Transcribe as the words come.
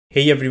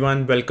Hey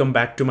everyone, welcome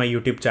back to my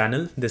YouTube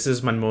channel. This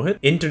is Manmohit.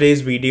 In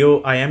today's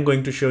video, I am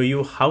going to show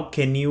you how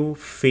can you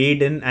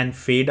fade in and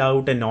fade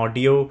out an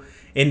audio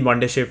in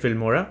Wondershare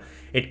Filmora.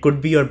 It could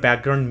be your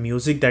background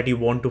music that you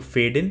want to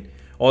fade in.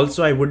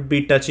 Also, I would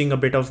be touching a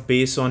bit of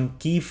base on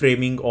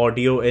keyframing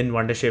audio in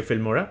Wondershare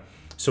Filmora.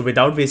 So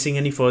without wasting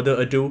any further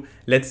ado,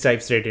 let's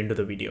dive straight into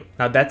the video.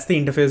 Now that's the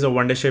interface of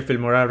Wondershare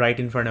Filmora right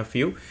in front of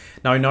you.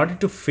 Now in order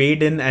to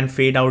fade in and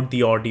fade out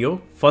the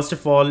audio, first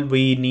of all,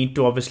 we need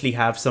to obviously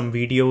have some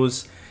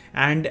videos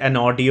and an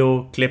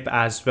audio clip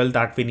as well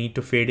that we need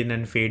to fade in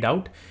and fade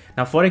out.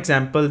 Now for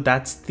example,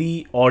 that's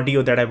the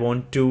audio that I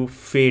want to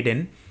fade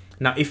in.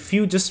 Now if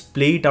you just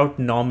play it out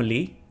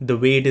normally, the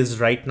way it is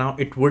right now,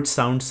 it would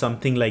sound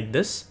something like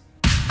this.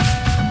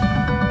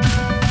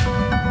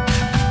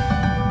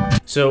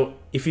 So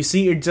if you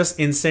see, it just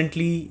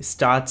instantly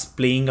starts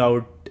playing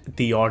out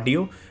the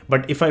audio.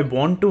 But if I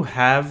want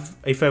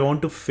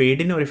to fade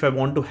in, or if I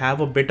want to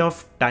have a bit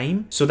of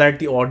time so that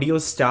the audio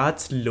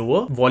starts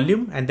lower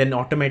volume and then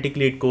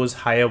automatically it goes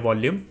higher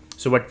volume.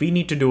 So what we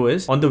need to do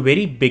is, on the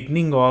very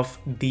beginning of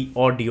the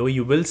audio,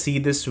 you will see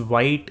this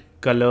white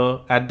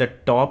color at the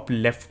top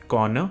left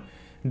corner.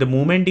 The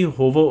moment you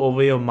hover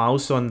over your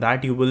mouse on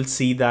that, you will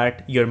see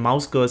that your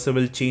mouse cursor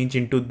will change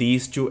into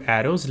these two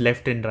arrows,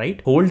 left and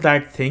right. Hold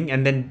that thing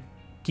and then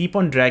keep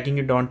on dragging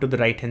it onto the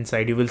right hand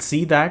side. You will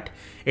see that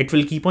it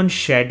will keep on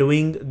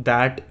shadowing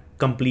that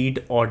complete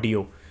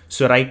audio.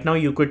 So right now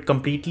you could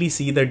completely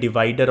see the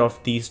divider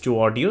of these two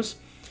audios.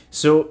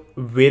 So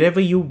wherever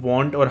you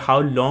want or how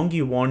long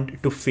you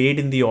want to fade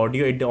in the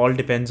audio, it all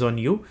depends on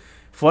you.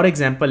 For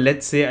example,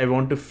 let's say I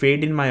want to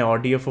fade in my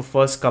audio for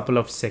first couple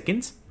of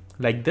seconds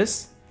like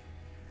this.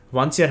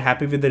 Once you're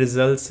happy with the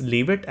results,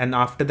 leave it. And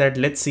after that,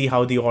 let's see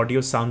how the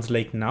audio sounds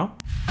like now.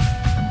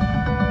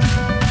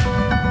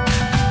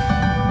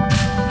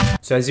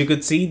 So as you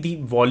could see, the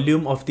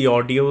volume of the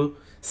audio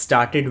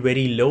started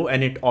very low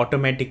and it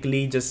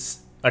automatically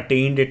just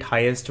attained its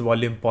highest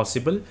volume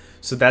possible.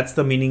 So that's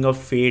the meaning of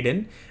fade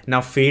in.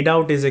 Now fade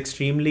out is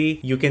extremely,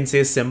 you can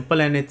say,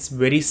 simple, and it's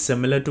very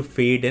similar to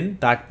fade in.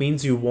 That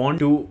means you want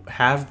to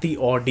have the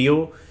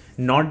audio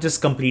not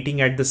just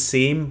completing at the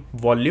same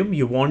volume.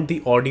 You want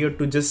the audio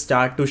to just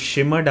start to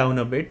shimmer down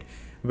a bit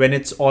when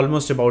it's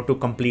almost about to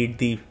complete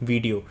the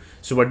video.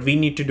 So what we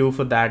need to do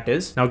for that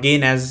is, now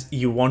again, as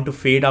you want to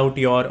fade out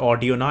your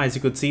audio now, as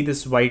you could see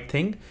this white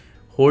thing,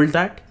 hold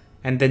that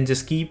and then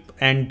just keep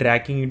and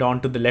dragging it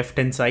on to the left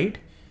hand side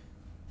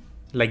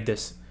like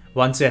this.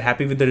 Once you're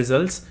happy with the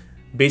results,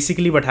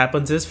 basically what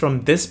happens is,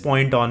 from this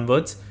point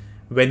onwards,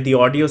 when the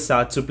audio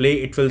starts to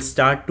play, it will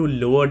start to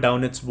lower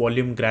down its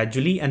volume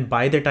gradually, and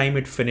by the time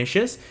it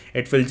finishes,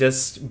 it will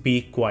just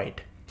be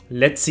quiet.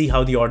 Let's see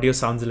how the audio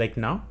sounds like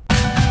now.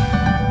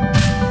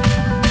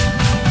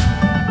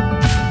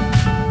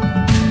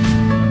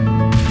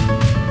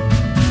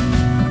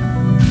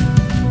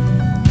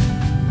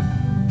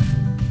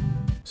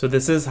 So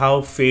this is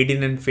how fade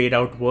in and fade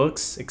out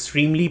works.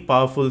 Extremely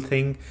powerful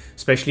thing,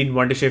 especially in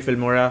Wondershare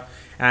Filmora.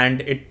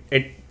 And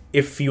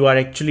if you are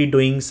actually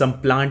doing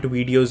some plant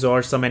videos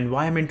or some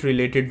environment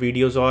related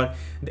videos, or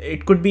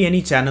it could be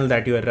any channel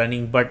that you are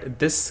running, but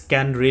this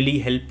can really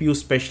help you,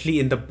 especially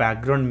in the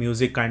background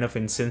music kind of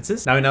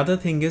instances. Now another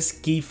thing is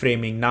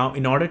keyframing. Now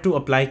in order to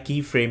apply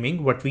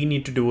keyframing, what we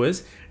need to do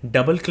is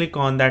double click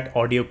on that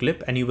audio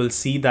clip and you will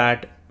see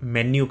that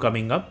menu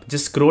coming up.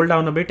 Just scroll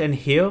down a bit, and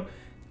here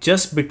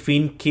just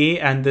between K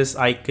and this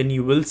icon,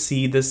 you will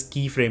see this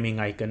keyframing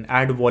icon,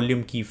 add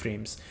volume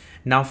keyframes.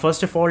 Now,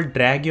 first of all,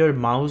 drag your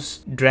mouse,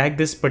 drag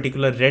this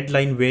particular red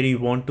line where you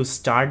want to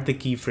start the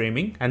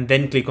keyframing, and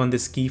then click on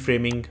this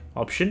keyframing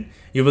option.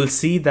 You will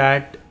see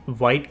that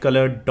white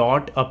color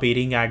dot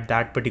appearing at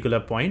that particular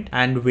point,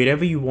 and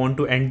wherever you want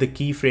to end the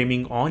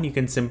keyframing on, you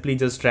can simply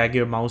just drag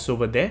your mouse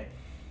over there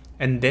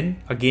and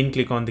then again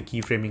click on the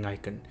keyframing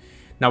icon.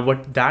 Now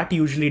what that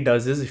usually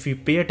does is, if you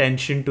pay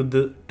attention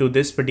to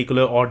this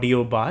particular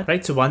audio bar,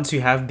 right? So once you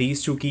have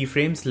these two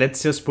keyframes,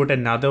 let's just put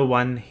another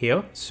one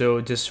here.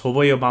 So just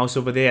hover your mouse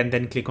over there and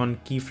then click on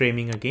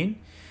keyframing again.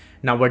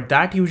 Now what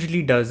that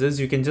usually does is,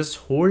 you can just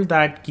hold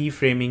that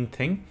keyframing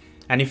thing.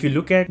 And if you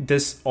look at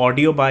this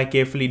audio bar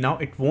carefully now,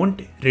 it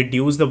won't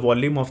reduce the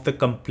volume of the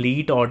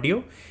complete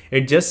audio.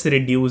 It just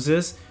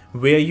reduces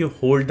where you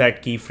hold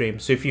that keyframe.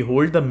 So if you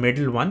hold the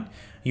middle one,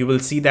 you will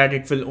see that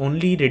it will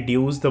only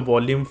reduce the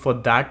volume for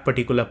that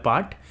particular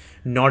part,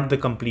 not the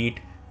complete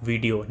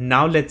video.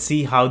 Now let's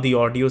see how the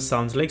audio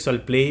sounds like. So I'll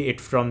play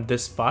it from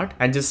this part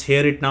and just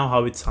hear it now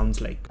how it sounds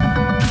like.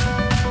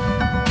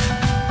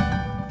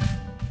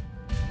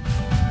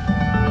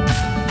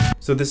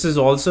 So this is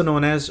also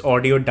known as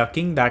audio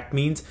ducking. That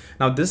means,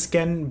 now this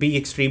can be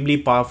extremely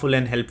powerful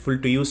and helpful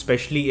to you,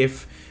 especially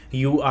if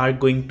you are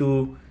going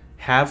to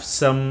have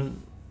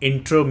some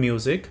intro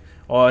music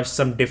or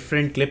some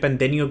different clip and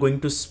then you're going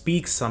to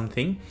speak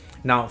something.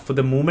 Now for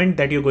the moment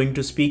that you're going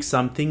to speak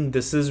something,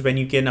 this is when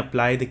you can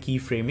apply the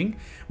keyframing.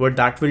 What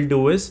that will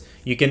do is,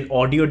 you can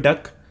audio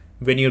duck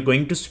when you're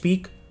going to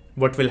speak.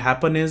 What will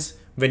happen is,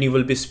 when you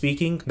will be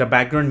speaking, the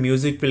background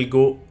music will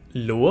go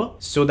lower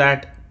so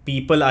that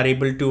people are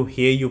able to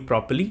hear you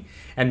properly.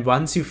 And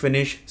once you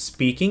finish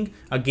speaking,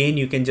 again,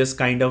 you can just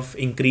kind of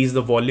increase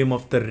the volume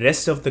of the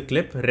rest of the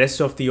clip, rest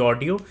of the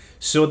audio,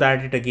 so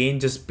that it again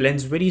just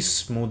blends very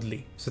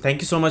smoothly. So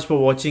thank you so much for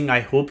watching. I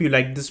hope you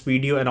liked this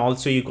video and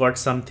also you got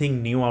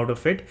something new out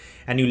of it,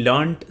 and you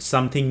learned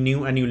something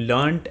new, and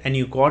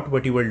you got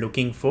what you were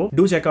looking for.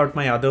 Do check out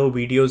my other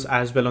videos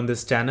as well on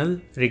this channel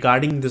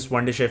regarding this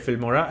Wonderchef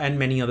Filmora and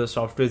many other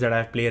softwares that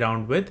I've played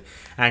around with.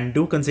 And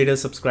do consider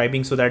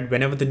subscribing so that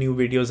whenever the new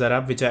videos are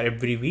up, which are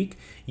every week,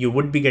 you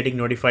would be getting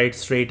notified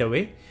straight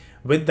away.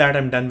 With that,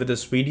 I'm done with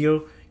this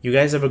video. You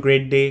guys have a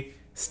great day,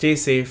 stay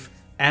safe,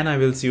 and I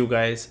will see you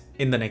guys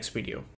in the next video.